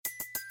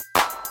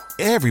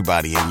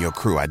Everybody in your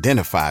crew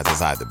identifies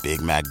as either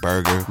Big Mac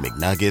Burger,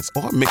 McNuggets,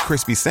 or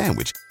McCrispy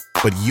Sandwich.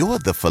 But you're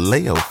the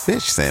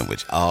Filet-O-Fish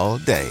Sandwich all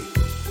day.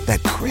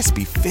 That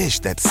crispy fish,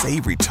 that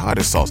savory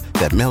tartar sauce,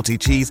 that melty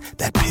cheese,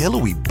 that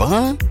pillowy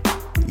bun.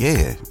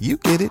 Yeah, you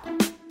get it.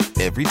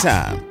 Every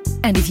time.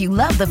 And if you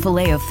love the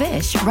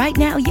Filet-O-Fish, right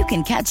now you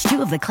can catch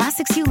two of the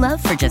classics you love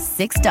for just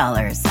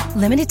 $6.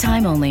 Limited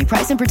time only.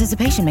 Price and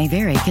participation may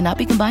vary. Cannot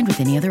be combined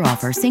with any other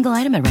offer. Single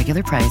item at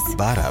regular price.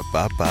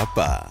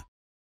 Ba-da-ba-ba-ba.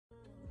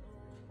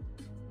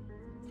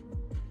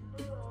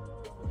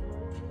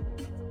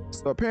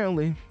 So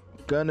apparently,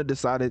 Gunna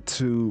decided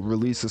to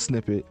release a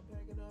snippet,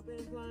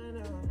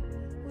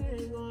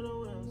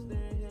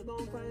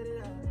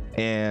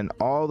 and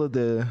all of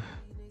the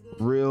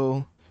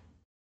real,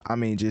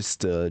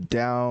 just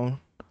down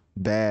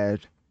bad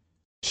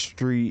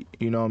street,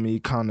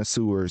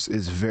 connoisseurs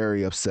is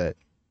very upset.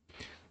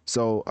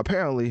 So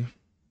apparently,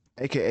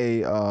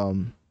 aka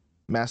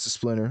Master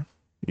Splinter,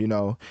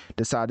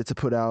 decided to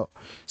put out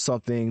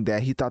something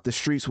that he thought the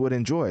streets would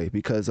enjoy,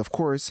 because of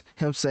course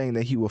him saying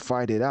that he will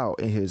fight it out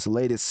in his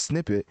latest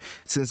snippet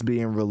since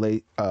being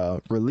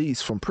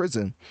released from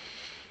prison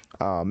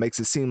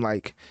makes it seem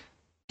like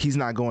he's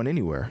not going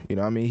anywhere.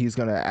 He's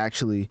gonna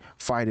actually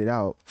fight it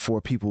out for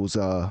people's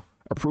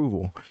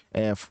approval,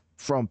 and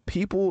from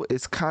people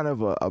it's kind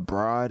of a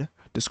broad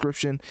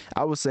description.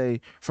 I would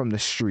say from the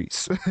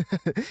streets.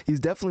 He's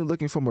definitely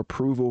looking for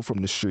approval from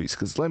the streets,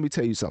 because let me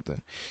tell you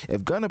something,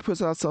 if Gunna puts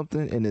out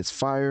something and it's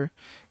fire,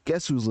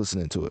 guess who's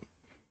listening to it?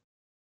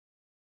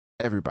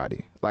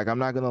 Everybody. Like, I'm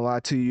not gonna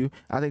lie to you,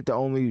 I think the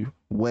only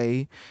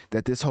way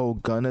that this whole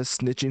Gunna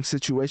snitching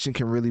situation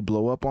can really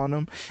blow up on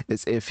him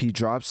is if he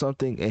drops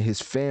something and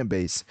his fan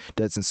base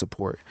doesn't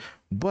support.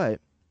 But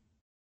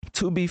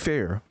to be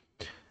fair,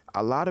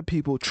 a lot of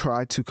people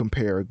try to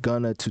compare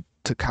Gunna to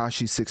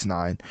Tekashi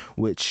 6ix9ine,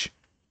 which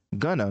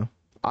Gunna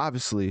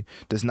obviously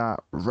does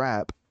not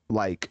rap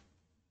like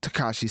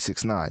Tekashi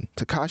 6ix9ine.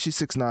 Tekashi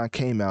 6ix9ine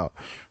came out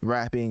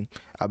rapping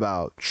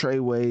about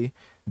Treyway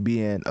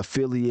being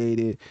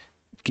affiliated,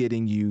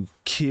 getting you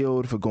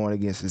killed for going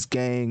against his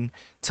gang,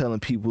 telling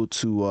people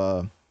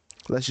to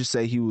let's just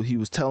say he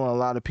was telling a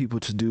lot of people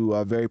to do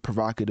very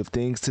provocative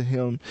things to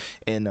him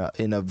in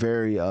a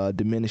very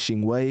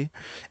diminishing way.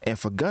 And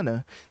for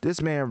Gunna,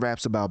 this man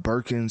raps about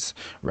Birkins,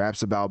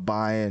 raps about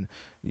buying,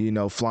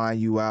 flying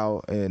you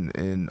out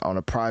and on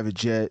a private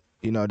jet.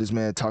 This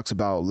man talks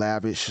about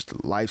lavish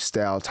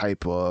lifestyle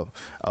type of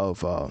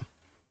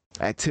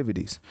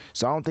activities.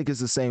 So I don't think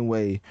it's the same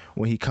way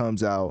when he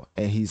comes out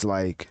and he's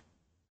like,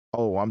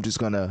 oh, I'm just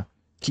gonna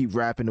keep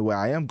rapping the way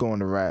I am going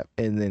to rap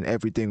and then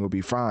everything will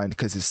be fine,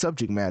 because his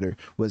subject matter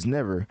was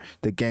never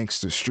the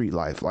gangster street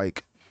life.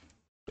 Like,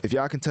 if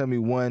y'all can tell me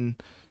one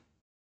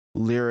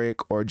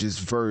lyric or just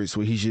verse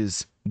where he's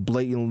just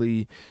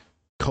blatantly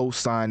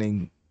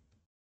co-signing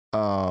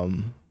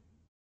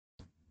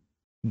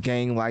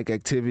gang-like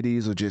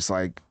activities, or just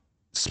like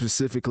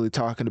specifically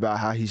talking about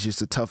how he's just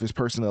the toughest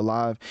person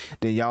alive,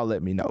 then y'all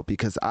let me know,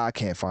 because I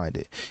can't find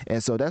it.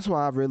 And so that's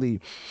why I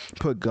really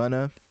put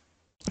Gunna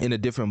in a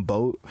different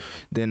boat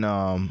than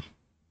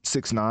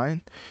 6ix9ine,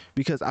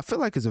 because I feel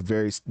like it's a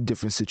very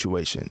different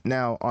situation.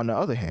 Now, on the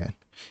other hand,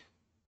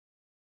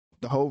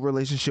 the whole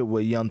relationship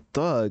with Young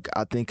Thug,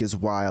 I think, is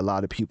why a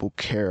lot of people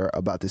care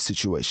about this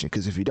situation.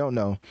 Because if you don't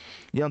know,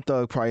 Young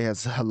Thug probably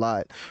has a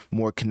lot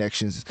more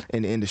connections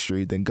in the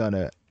industry than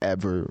Gunna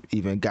ever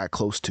even got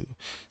close to.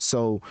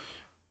 So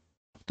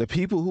the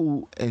people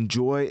who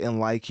enjoy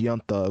and like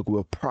Young Thug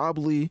will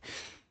probably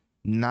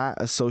not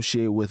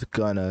associate with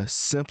Gunna,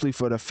 simply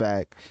for the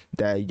fact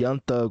that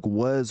Young Thug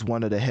was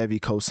one of the heavy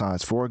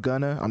cosigns for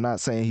Gunna. I'm not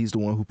saying he's the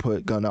one who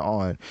put Gunna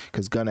on,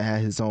 because Gunna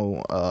had his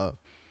own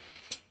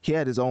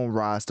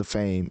rise to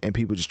fame and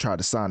people just tried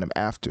to sign him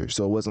after.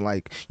 So it wasn't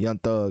like Young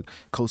Thug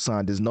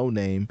co-signed his no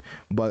name,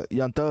 but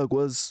Young Thug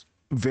was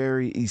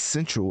very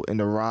essential in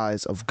the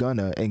rise of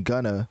Gunna, and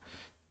Gunna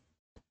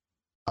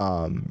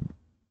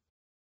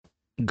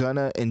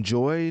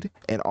enjoyed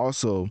and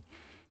also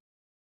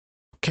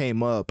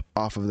came up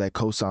off of that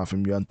cosign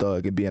from Young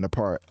Thug and being a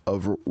part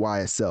of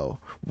YSL,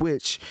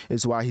 which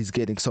is why he's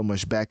getting so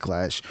much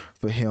backlash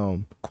for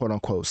him, quote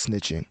unquote,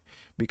 snitching.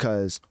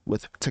 Because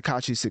with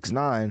Tekashi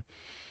 6ix9ine,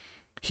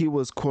 he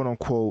was, quote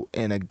unquote,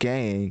 in a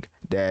gang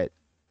that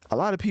a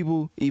lot of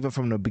people, even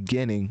from the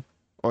beginning,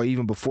 or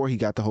even before he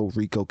got the whole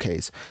Rico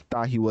case,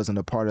 thought he wasn't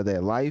a part of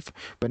that life.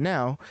 But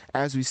now,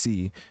 as we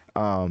see,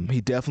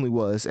 he definitely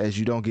was, as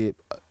you don't get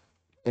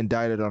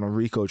indicted on a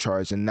RICO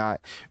charge and not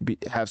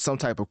have some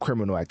type of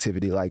criminal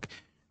activity. Like,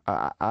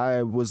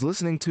 I was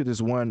listening to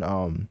this one,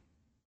 I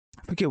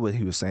forget what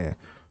he was saying,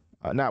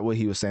 not what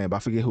he was saying, but I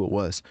forget who it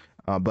was.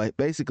 But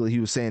basically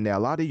he was saying that a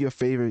lot of your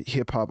favorite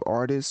hip hop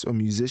artists or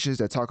musicians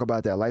that talk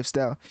about that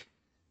lifestyle,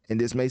 and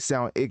this may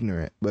sound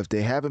ignorant, but if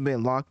they haven't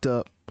been locked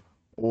up,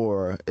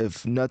 or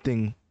if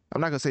nothing,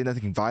 I'm not gonna say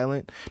nothing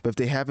violent, but if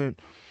they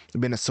haven't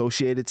been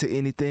associated to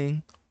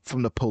anything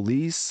from the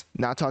police,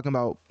 not talking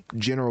about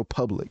general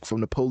public,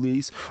 from the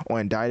police, or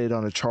indicted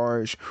on a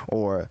charge,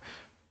 or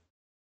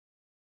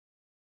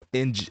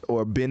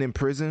or been in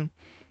prison,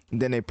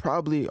 then they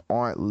probably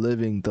aren't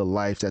living the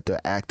life that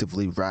they're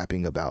actively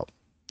rapping about.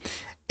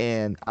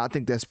 And I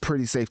think that's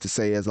pretty safe to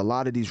say, as a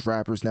lot of these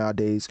rappers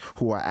nowadays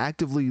who are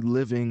actively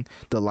living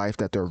the life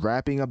that they're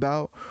rapping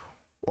about,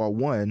 or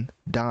one,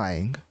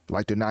 dying,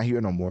 like they're not here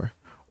no more,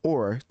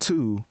 or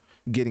two,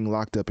 getting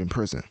locked up in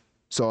prison.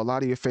 So a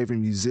lot of your favorite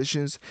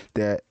musicians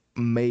that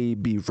may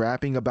be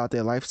rapping about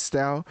their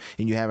lifestyle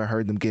and you haven't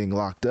heard them getting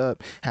locked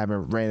up,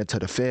 haven't ran into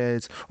the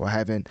feds, or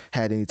haven't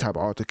had any type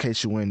of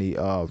altercation with any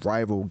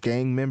rival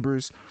gang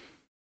members,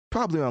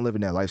 probably aren't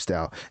living that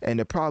lifestyle. And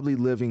they're probably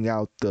living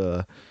out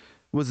the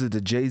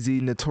Jay-Z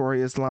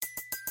Notorious line?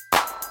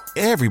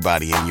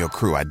 Everybody in your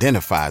crew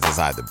identifies as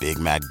either Big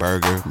Mac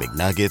Burger,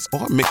 McNuggets,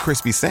 or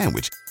McCrispy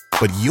Sandwich.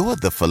 But you're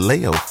the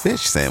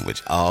Filet-O-Fish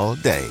Sandwich all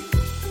day.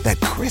 That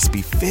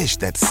crispy fish,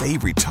 that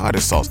savory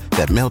tartar sauce,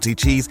 that melty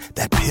cheese,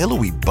 that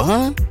pillowy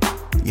bun.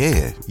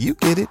 Yeah, you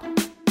get it.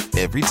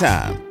 Every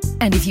time.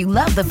 And if you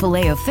love the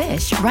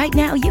Filet-O-Fish, right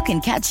now you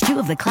can catch 2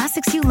 of the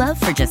classics you love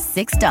for just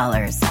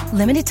 $6.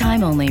 Limited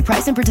time only.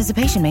 Price and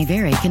participation may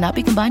vary. Cannot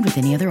be combined with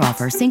any other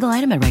offer. Single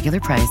item at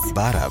regular price.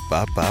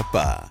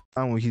 Ba-da-ba-ba-ba.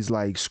 When he's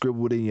like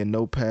scribbled in your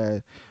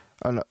notepad,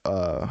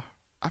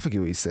 I forget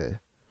what he said.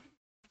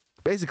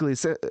 Basically,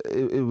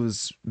 it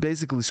was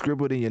basically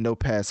scribbled in your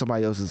notepad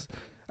somebody else's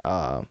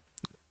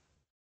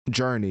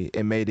journey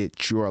and made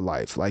it your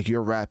life. Like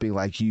you're rapping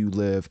like you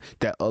live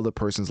that other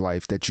person's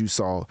life that you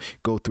saw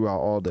go throughout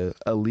all the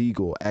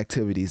illegal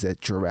activities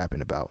that you're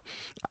rapping about.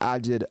 I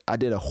did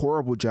a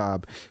horrible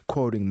job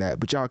quoting that,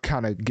 but y'all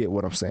kind of get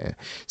what I'm saying.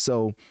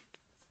 So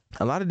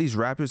a lot of these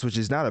rappers, which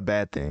is not a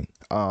bad thing,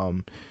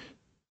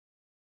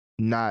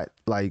 not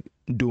like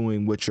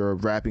doing what you're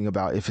rapping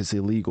about if it's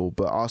illegal,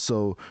 but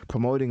also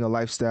promoting a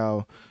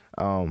lifestyle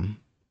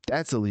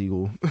that's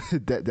illegal.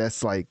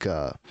 that's like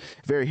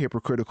very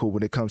hypocritical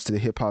when it comes to the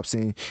hip hop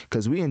scene,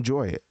 because we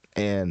enjoy it.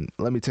 And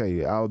let me tell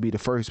you, I would be the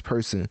first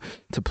person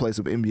to play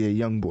some NBA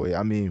YoungBoy.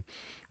 I mean,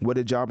 what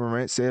did Ja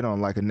Morant said on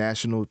like a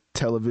national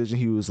television?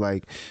 He was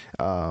like,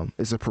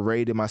 "It's a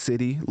parade in my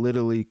city,"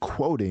 literally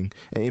quoting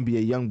an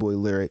NBA YoungBoy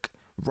lyric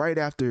right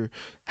after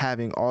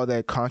having all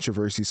that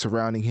controversy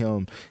surrounding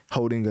him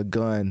holding a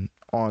gun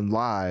on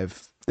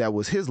live. That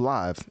was his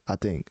live, I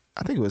think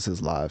it was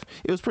his live.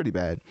 It was pretty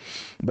bad,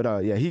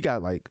 but yeah, he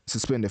got like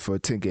suspended for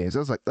 10 games.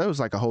 That was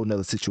like a whole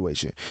nother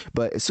situation.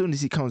 But as soon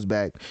as he comes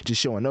back, just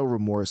showing no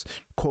remorse,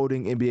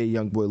 quoting NBA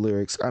YoungBoy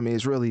lyrics, I mean,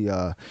 it's really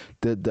the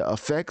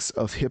effects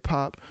of hip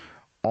hop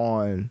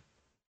on,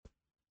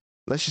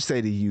 let's just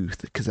say, the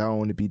youth, because I don't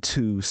want to be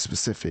too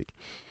specific,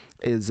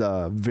 is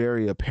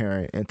very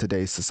apparent in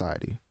today's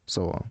society.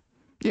 So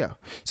yeah,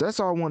 so that's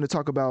all I wanted to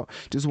talk about.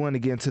 Just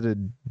wanted to get into the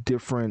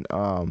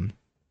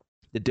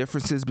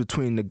differences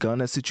between the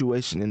Gunna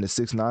situation and the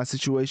 6ix9ine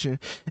situation.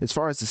 As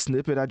far as the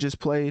snippet I just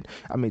played,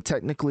 I mean,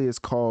 technically it's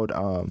called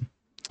I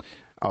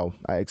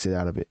exited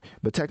out of it,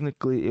 but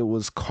technically it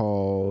was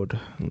called,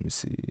 let me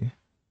see,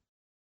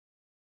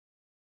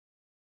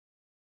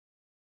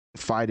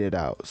 Fight It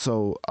Out.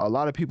 So a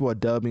lot of people are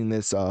dubbing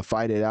this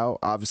Fight It Out.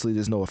 Obviously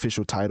there's no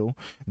official title,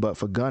 but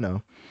for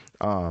Gunna,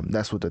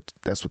 that's what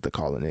they're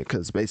calling it,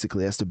 because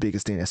basically that's the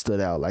biggest thing that stood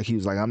out. Like he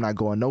was like, "I'm not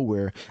going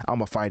nowhere, I'm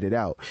gonna fight it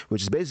out,"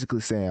 which is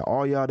basically saying,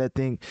 all y'all that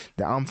think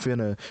that I'm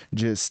finna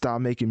just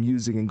stop making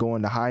music and go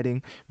into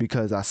hiding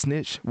because I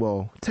snitched,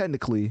 well,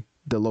 technically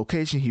the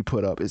location he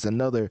put up is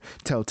another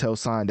telltale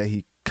sign that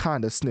he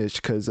kind of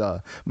snitched, because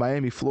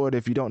Miami, Florida,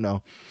 if you don't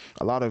know,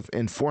 a lot of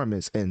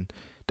informants, and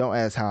don't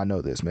ask how I know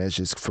this, man, it's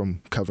just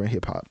from covering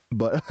hip hop,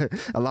 but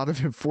a lot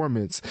of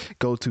informants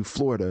go to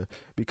Florida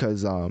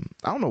because I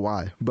don't know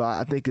why, but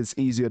I think it's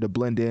easier to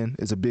blend in.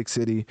 It's a big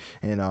city,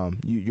 and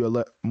you're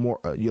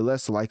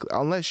less likely,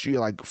 unless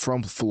you're like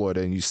from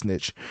Florida and you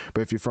snitch,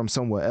 but if you're from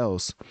somewhere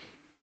else,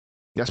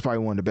 that's probably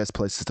one of the best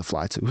places to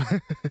fly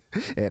to.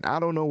 And I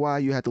don't know why,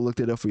 you have to look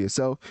it up for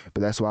yourself, but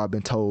that's why I've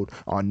been told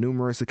on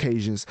numerous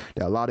occasions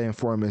that a lot of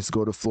informants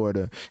go to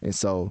Florida, and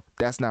so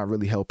that's not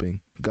really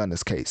helping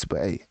Gunna's case.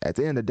 But hey, at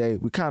the end of the day,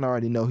 we kind of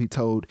already know he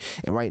told,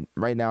 and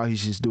right now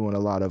he's just doing a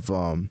lot of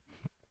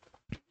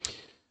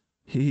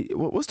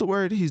what's the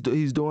word? He's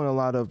doing a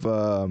lot of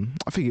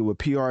I forget what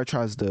PR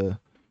tries to,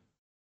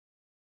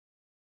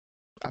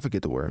 I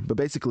forget the word, but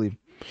basically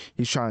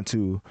he's trying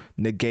to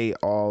negate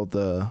all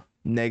the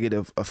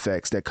negative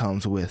effects that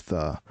comes with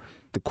the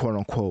quote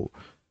unquote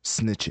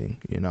snitching.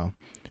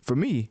 For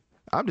me,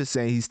 I'm just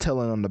saying he's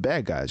telling on the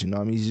bad guys. I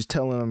mean, he's just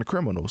telling on the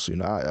criminals.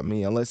 I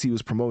mean, unless he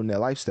was promoting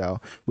that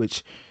lifestyle,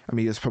 which, I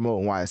mean, he was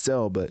promoting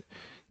YSL, but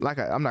like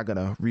I'm not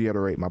gonna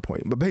reiterate my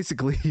point, but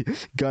basically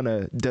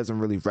Gunna doesn't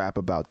really rap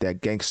about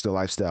that gangster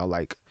lifestyle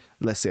like,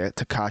 let's say,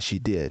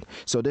 Tekashi did.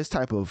 So this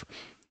type of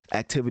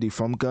activity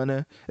from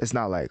Gunna, it's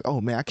not like,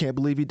 oh man, I can't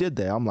believe he did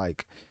that. I'm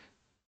like,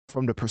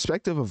 from the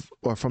perspective of,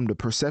 or from the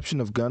perception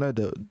of Gunna,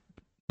 the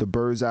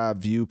bird's eye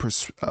view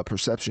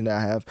perception that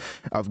I have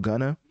of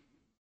Gunna,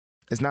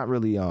 it's not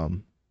really a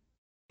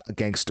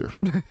gangster.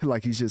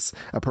 Like, he's just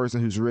a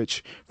person who's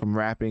rich from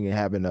rapping and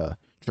having a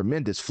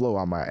tremendous flow,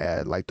 I might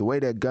add. Like the way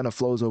that Gunna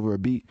flows over a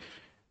beat,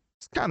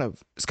 it's kind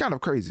of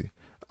crazy.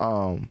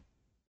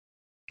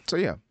 So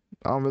yeah,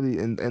 I don't really,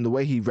 and the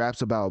way he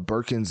raps about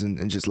Birkins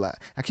and just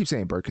I keep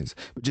saying Birkins,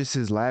 but just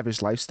his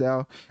lavish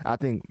lifestyle, I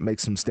think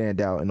makes him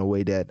stand out in a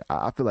way that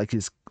I feel like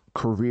his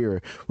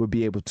career would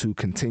be able to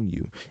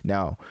continue.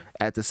 Now,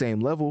 at the same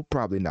level,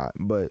 probably not,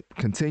 but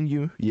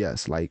continue,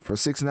 yes. Like for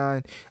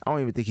 6ix9ine, I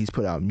don't even think he's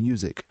put out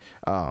music.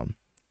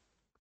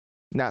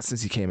 Not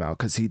since he came out,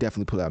 because he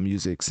definitely put out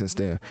music since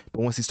then.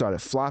 But once he started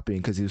flopping,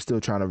 because he was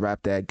still trying to rap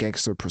that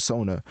gangster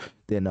persona,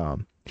 then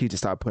he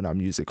just started putting out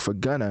music. For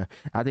Gunna,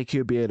 I think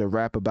he'll be able to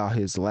rap about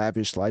his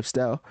lavish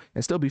lifestyle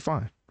and still be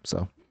fine.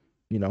 So,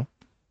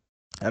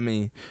 I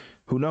mean,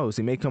 who knows?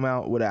 He may come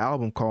out with an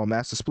album called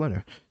Master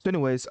Splinter. So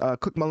anyways,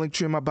 click my link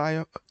tree in my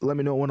bio. Let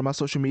me know on one of my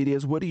social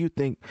medias. What do you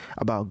think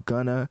about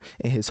Gunna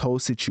and his whole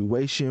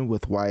situation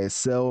with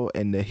YSL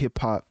and the hip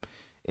hop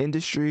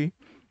industry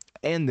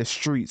and the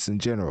streets in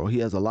general? He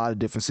has a lot of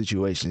different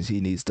situations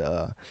he needs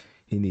to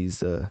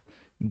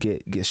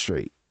get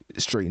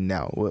straightened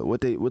out.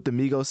 What the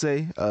Migos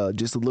say?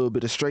 Just a little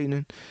bit of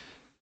straightening.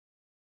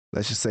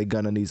 Let's just say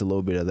Gunna needs a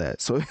little bit of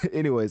that. So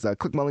anyways,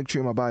 click my link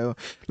tree in my bio.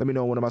 Let me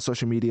know on one of my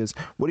social medias.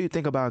 What do you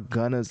think about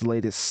Gunna's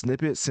latest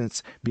snippet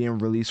since being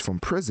released from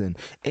prison?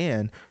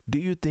 And do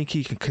you think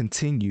he can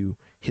continue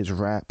his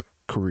rap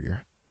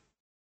career?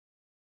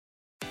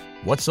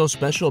 What's so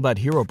special about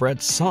Hero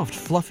Bread's soft,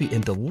 fluffy,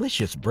 and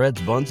delicious breads,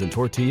 buns, and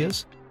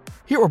tortillas?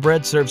 Hero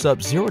Bread serves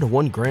up 0 to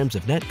 1 grams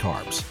of net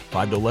carbs,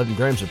 5 to 11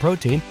 grams of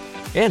protein,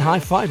 and high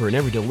fiber in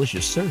every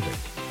delicious serving.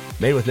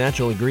 Made with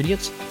natural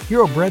ingredients,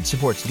 Hero Bread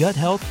supports gut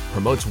health,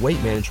 promotes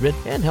weight management,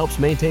 and helps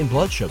maintain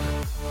blood sugar.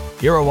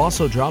 Hero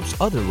also drops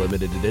other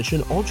limited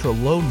edition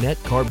ultra-low net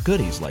carb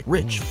goodies like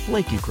rich,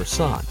 flaky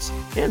croissants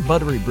and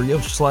buttery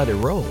brioche slider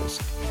rolls.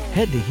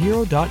 Head to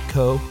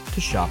hero.co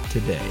to shop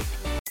today.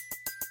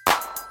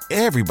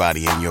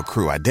 Everybody in your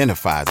crew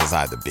identifies as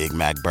either Big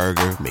Mac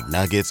Burger,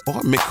 McNuggets,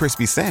 or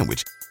McCrispy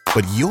Sandwich.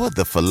 But you're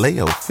the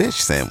Filet-O-Fish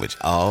Sandwich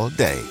all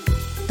day.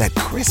 That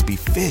crispy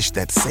fish,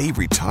 that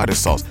savory tartar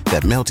sauce,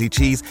 that melty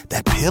cheese,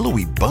 that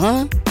pillowy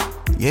bun.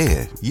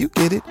 Yeah, you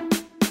get it.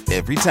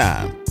 Every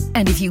time.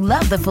 And if you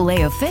love the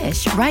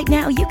Filet-O-Fish, right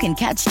now you can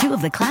catch 2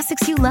 of the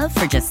classics you love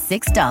for just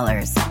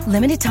 $6.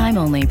 Limited time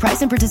only.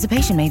 Price and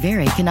participation may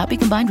vary. Cannot be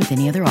combined with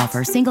any other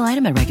offer. Single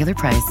item at regular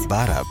price.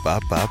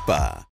 Ba-da-ba-ba-ba.